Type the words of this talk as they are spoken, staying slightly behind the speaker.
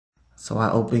So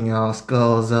I open y'all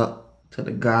skulls up to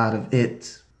the God of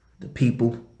it, the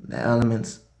people, the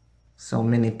elements. So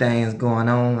many things going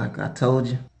on, like I told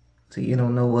you. So you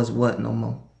don't know what's what no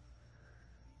more.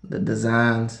 The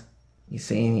designs, you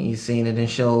seen it in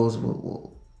shows with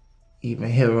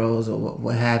even heroes or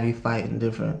what have you fighting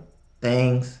different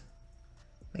things.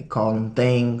 They call them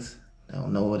things. They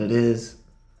don't know what it is.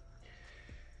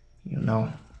 You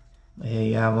know. But here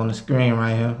you have on the screen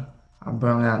right here. I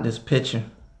brought out this picture.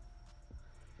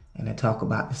 And they talk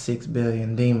about the 6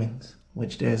 billion demons,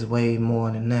 which there's way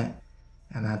more than that.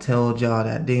 And I told y'all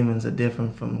that demons are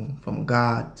different from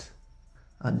gods.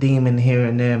 A demon here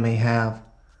and there may have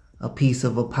a piece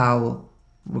of a power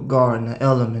regarding an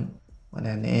element, but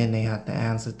in the end they have to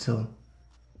answer to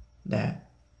that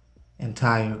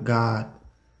entire God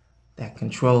that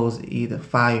controls either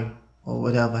fire or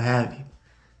whatever have you.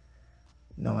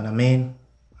 You know what I mean?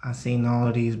 I seen all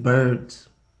of these birds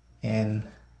and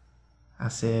I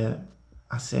said,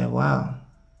 wow,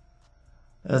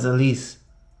 there's at least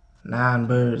 9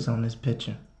 birds on this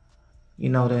picture. You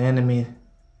know, the enemy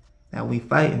that we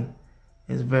fighting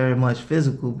is very much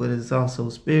physical, but it's also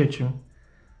spiritual.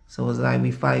 So it's like we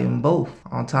fighting both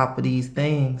on top of these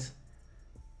things.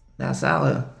 That's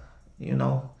our, you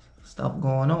know, stuff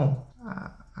going on.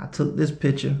 I took this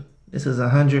picture. This is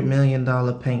 $100 million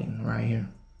painting right here,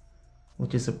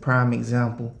 which is a prime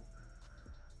example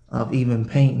of even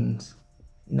paintings.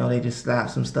 You know, they just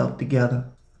slapped some stuff together,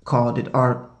 called it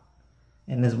art,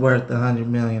 and it's worth $100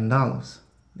 million.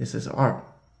 This is art.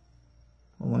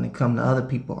 But when it comes to other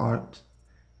people's art,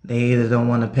 they either don't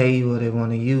want to pay you or they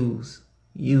want to use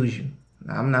you.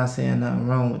 Now, I'm not saying nothing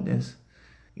wrong with this.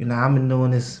 You know, I've been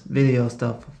doing this video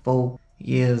stuff for 4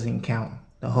 years and counting.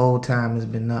 The whole time it's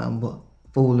been nothing but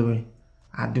foolery.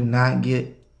 I do not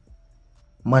get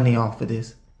money off of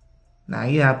this. Now,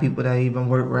 you have people that even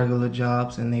work regular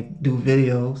jobs and they do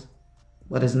videos,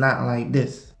 but it's not like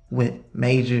this with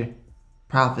major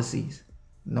prophecies.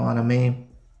 You know what I mean?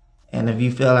 And if you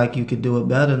feel like you could do it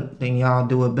better, then y'all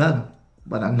do it better.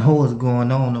 But I know what's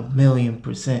going on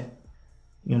 1,000,000%.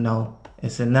 You know,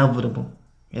 it's inevitable.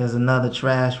 There's another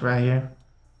trash right here.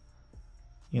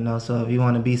 You know, so if you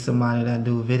want to be somebody that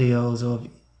do videos, or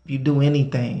if you do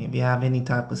anything, if you have any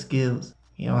type of skills,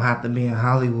 you don't have to be in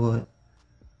Hollywood.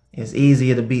 It's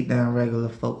easier to beat down regular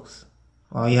folks.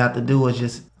 All you have to do is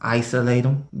just isolate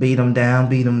them, beat them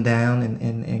down,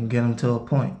 and get them to a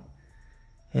point.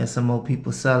 Here's some more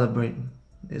people celebrating.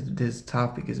 This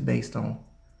topic is based on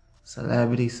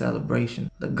celebrity celebration.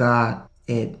 The God,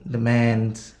 it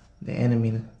demands the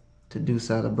enemy to do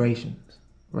celebrations,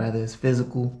 whether it's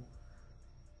physical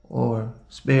or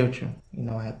spiritual, you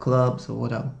know, at clubs or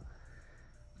whatever,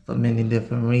 for many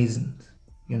different reasons.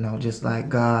 You know, just like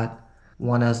God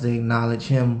want us to acknowledge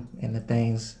him and the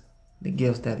things, the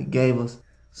gifts that he gave us,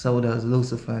 so does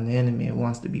Lucifer and the enemy. It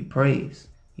wants to be praised.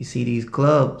 You see these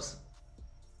clubs,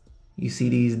 you see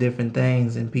these different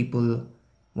things, and people,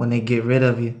 when they get rid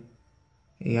of you,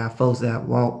 you got folks that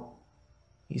walk,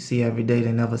 you see every day,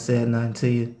 they never said nothing to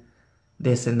you,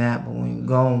 this and that, but when you're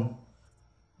gone,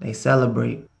 they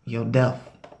celebrate your death,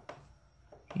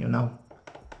 you know.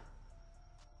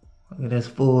 Look at this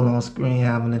fool on screen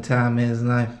having the time of his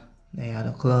life. They had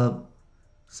a club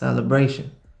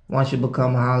celebration. Once you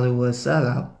become a Hollywood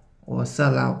sellout, or a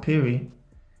sellout period,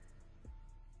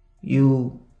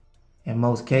 you, in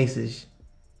most cases,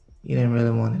 you didn't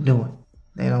really want to do it.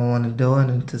 They don't want to do it,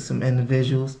 and to some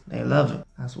individuals, they love it.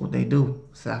 That's what they do.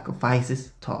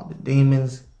 Sacrifices, talk to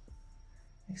demons,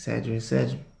 etc.,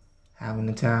 etc. Having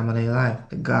the time of their life.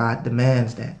 The God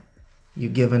demands that.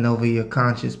 You're giving over your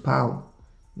conscious power.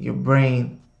 Your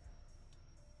brain,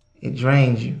 it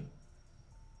drains you.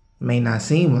 May not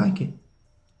seem like it,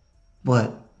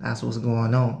 but that's what's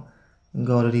going on. You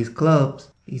go to these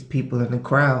clubs, these people in the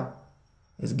crowd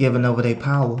is giving over their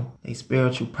power, their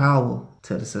spiritual power,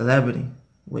 to the celebrity,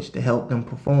 which to help them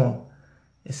perform,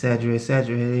 etc.,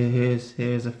 etc.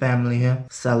 Here's a family here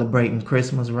celebrating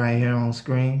Christmas right here on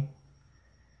screen.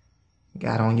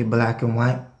 Got on your black and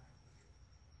white.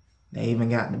 They even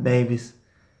got the babies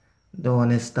doing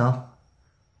this stuff.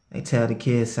 They tell the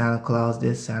kids Santa Claus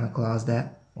this, Santa Claus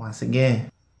that. Once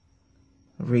again,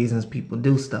 reasons people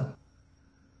do stuff.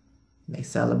 They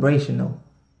celebrational.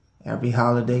 Every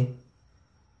holiday,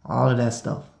 all of that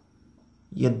stuff.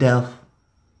 Your death,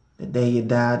 the day you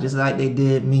die, just like they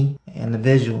did me. And the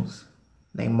visuals,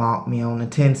 they mocked me on the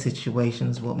 10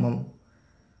 situations with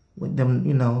them,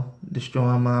 you know,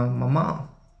 destroying my mom.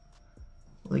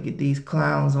 Look at these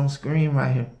clowns on screen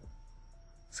right here.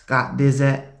 Scott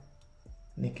Disick,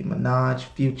 Nicki Minaj,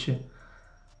 Future,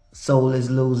 soulless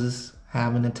losers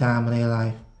having the time of their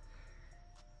life.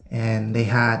 And they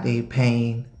hide their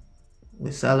pain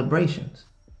with celebrations.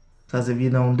 Because if you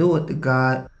don't do it, the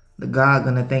God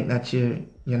gonna think that you're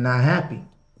not happy.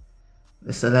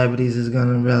 The celebrities is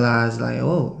gonna realize like,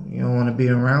 oh, you don't wanna be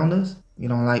around us? You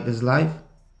don't like this life?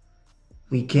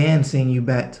 We can send you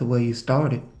back to where you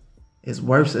started. It's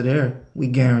worse there. We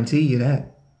guarantee you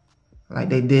that. Like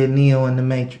they did Neo in the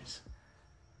Matrix.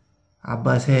 I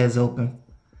bust heads open.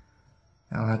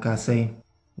 And like I say,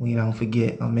 we don't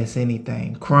forget or miss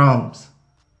anything. Crumbs.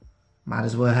 Might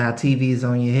as well have TVs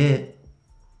on your head.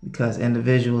 Because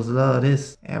individuals love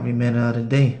this every minute of the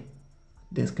day.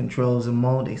 This controls them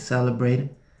more. They celebrate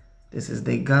it. This is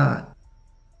their God.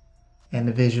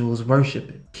 Individuals worship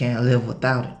it. Can't live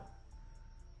without it.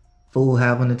 Fool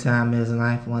having the time of his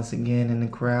life once again in the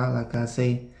crowd. Like I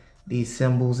say, these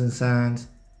symbols and signs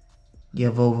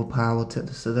give over power to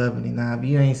the celebrity. Now,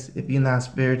 if you're not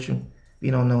spiritual, if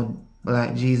you don't know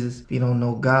Black Jesus, if you don't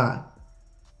know God,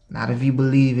 not if you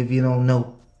believe, if you don't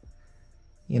know,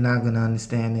 you're not going to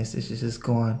understand this. It's just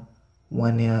going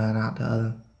one ear and out the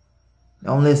other.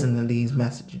 Don't listen to these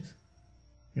messages.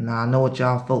 You know, I know what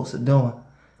y'all folks are doing.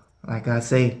 Like I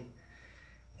say,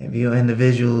 if you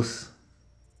individuals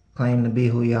claim to be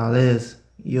who y'all is,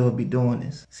 you'll be doing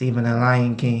this. It's even a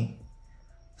Lion King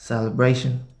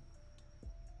celebration.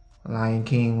 Lion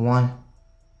King 1.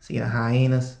 See the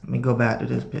hyenas? Let me go back to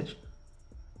this picture.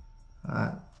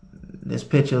 Alright. This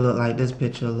picture look like this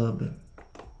picture a little bit.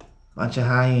 Bunch of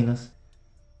hyenas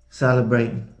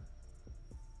celebrating.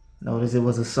 Notice it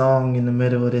was a song in the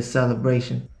middle of this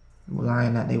celebration. The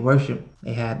lion that they worship,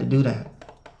 they had to do that.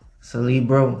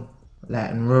 Celebro,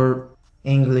 Latin word,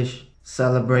 English,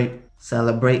 celebrate,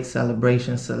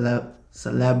 celebration,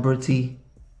 celebrity,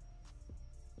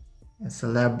 and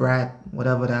celebrat,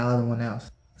 whatever that other one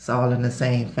else. It's all in the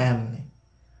same family.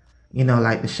 You know,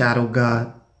 like the shadow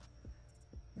god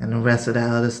and the rest of that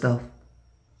other stuff.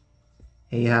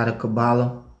 Here you have the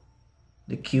Kabbalah,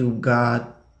 the cube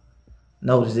god.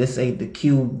 Notice this ain't the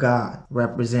cube god,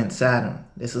 represents Saturn.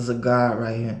 This is a god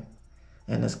right here.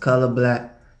 And this color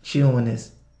black chewing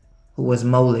this, who is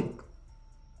Moloch,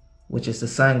 which is the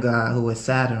sun god, who is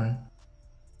Saturn,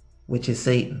 which is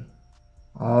Satan.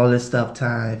 All this stuff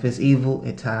tied. If it's evil,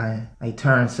 it tied. They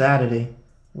turn Saturday,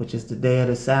 which is the day of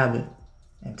the Sabbath,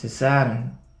 into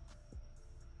Saturn,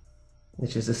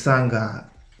 which is the sun god.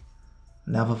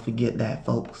 Never forget that,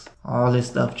 folks. All this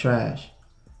stuff trash.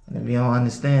 And if you don't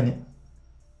understand it,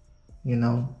 you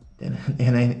know, then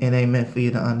it ain't meant for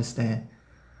you to understand.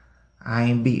 I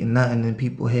ain't beating nothing in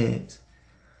people's heads.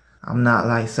 I'm not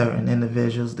like certain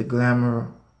individuals, the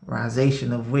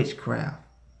glamorization of witchcraft.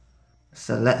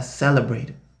 Celebrate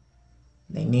it.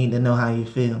 They need to know how you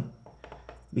feel.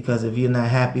 Because if you're not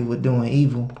happy with doing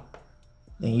evil,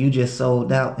 then you just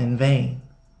sold out in vain.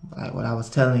 Like what I was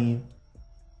telling you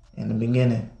in the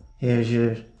beginning. Here's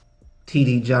your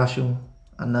T.D. Joshua,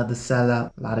 another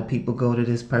sellout. A lot of people go to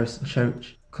this person's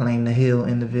church, claim to heal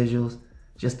individuals.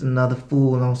 Just another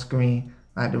fool on screen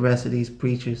like the rest of these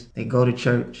preachers. They go to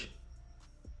church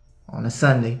on a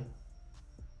Sunday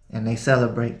and they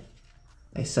celebrate.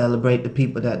 They celebrate the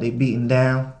people that they beating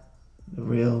down, the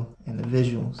real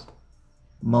individuals.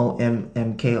 More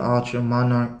MK Ultra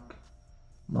Monarch,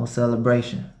 more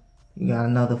celebration. You got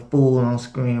another fool on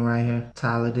screen right here,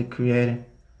 Tyler the Creator.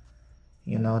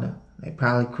 You know, they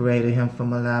probably created him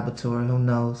from a laboratory, who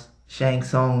knows. Shang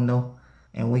Tsung, though,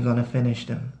 and we're gonna finish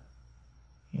them.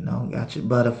 You know, got your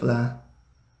butterfly,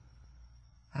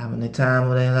 having the time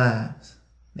of their lives.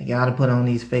 They gotta put on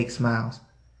these fake smiles.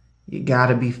 You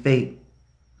gotta be fake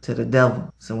to the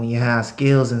devil. So when you have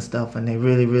skills and stuff and they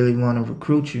really, really wanna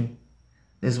recruit you,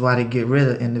 this is why they get rid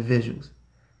of individuals.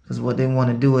 Because what they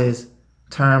wanna do is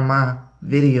turn my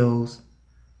videos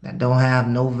that don't have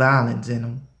no violence in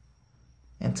them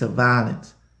into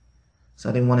violence.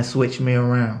 So they wanna switch me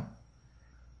around.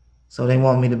 So they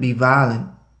want me to be violent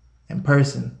in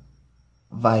person,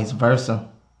 vice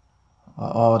versa, or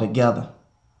all together,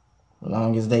 as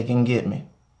long as they can get me.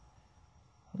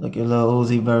 Look at little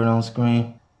Uzi Vert on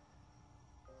screen,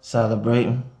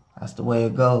 celebrating. That's the way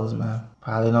it goes, man.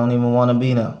 Probably don't even want to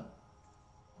be there.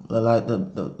 Look like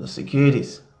the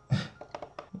securities.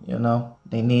 You know,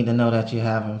 they need to know that you're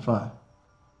having fun.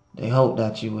 They hope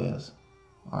that you is.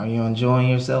 Are you enjoying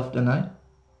yourself tonight?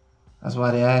 That's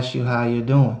why they ask you how you're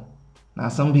doing. Now,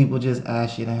 some people just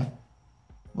ask you that.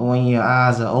 But when your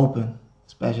eyes are open,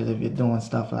 especially if you're doing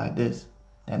stuff like this,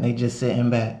 then they just sitting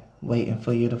back, waiting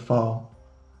for you to fall.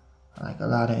 Like a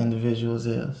lot of individuals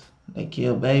is. They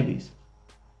kill babies.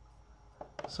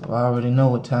 So I already know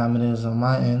what time it is on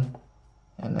my end.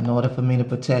 And in order for me to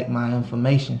protect my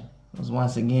information, because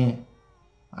once again,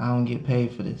 I don't get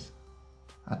paid for this.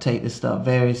 I take this stuff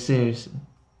very seriously.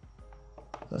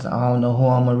 Because I don't know who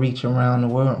I'm going to reach around the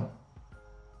world.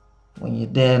 When you're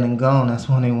dead and gone, that's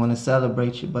when they want to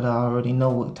celebrate you. But I already know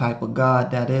what type of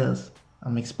God that is.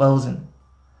 I'm exposing.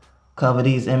 Cover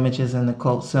these images and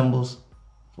occult symbols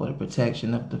for the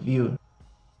protection of the viewer.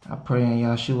 I pray in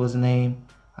Yahshua's name,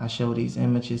 I show these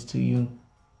images to you.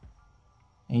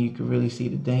 And you can really see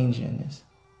the danger in this.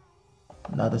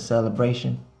 Another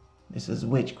celebration. This is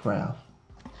witchcraft.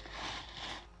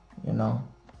 You know.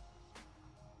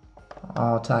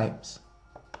 All types.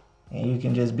 And you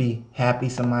can just be happy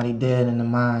somebody dead in the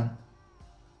mind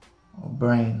or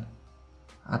brain.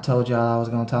 I told y'all I was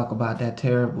going to talk about that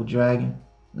terrible dragon.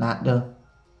 Not the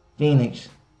phoenix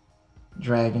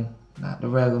dragon. Not the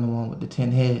regular one with the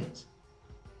 10 heads.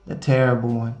 The terrible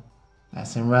one.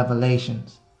 That's in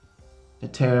Revelations. The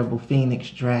terrible phoenix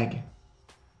dragon.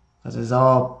 Because it's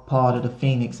all part of the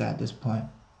phoenix at this point.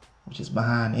 Which is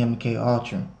behind MK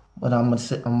Ultra. But I'm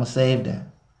gonna save that.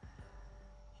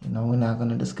 You know, we're not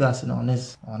gonna discuss it on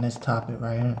this topic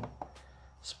right here.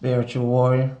 Spiritual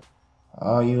warrior.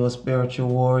 Are you a spiritual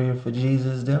warrior for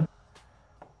Jesus then?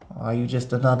 Or are you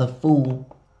just another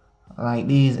fool like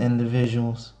these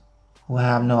individuals who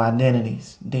have no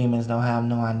identities? Demons don't have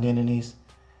no identities.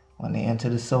 When they enter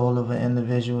the soul of an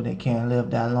individual, they can't live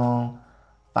that long.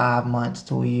 5 months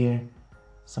to a year.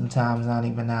 Sometimes not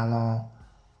even that long.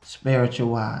 Spiritual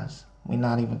wise. We're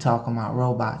not even talking about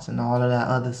robots and all of that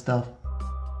other stuff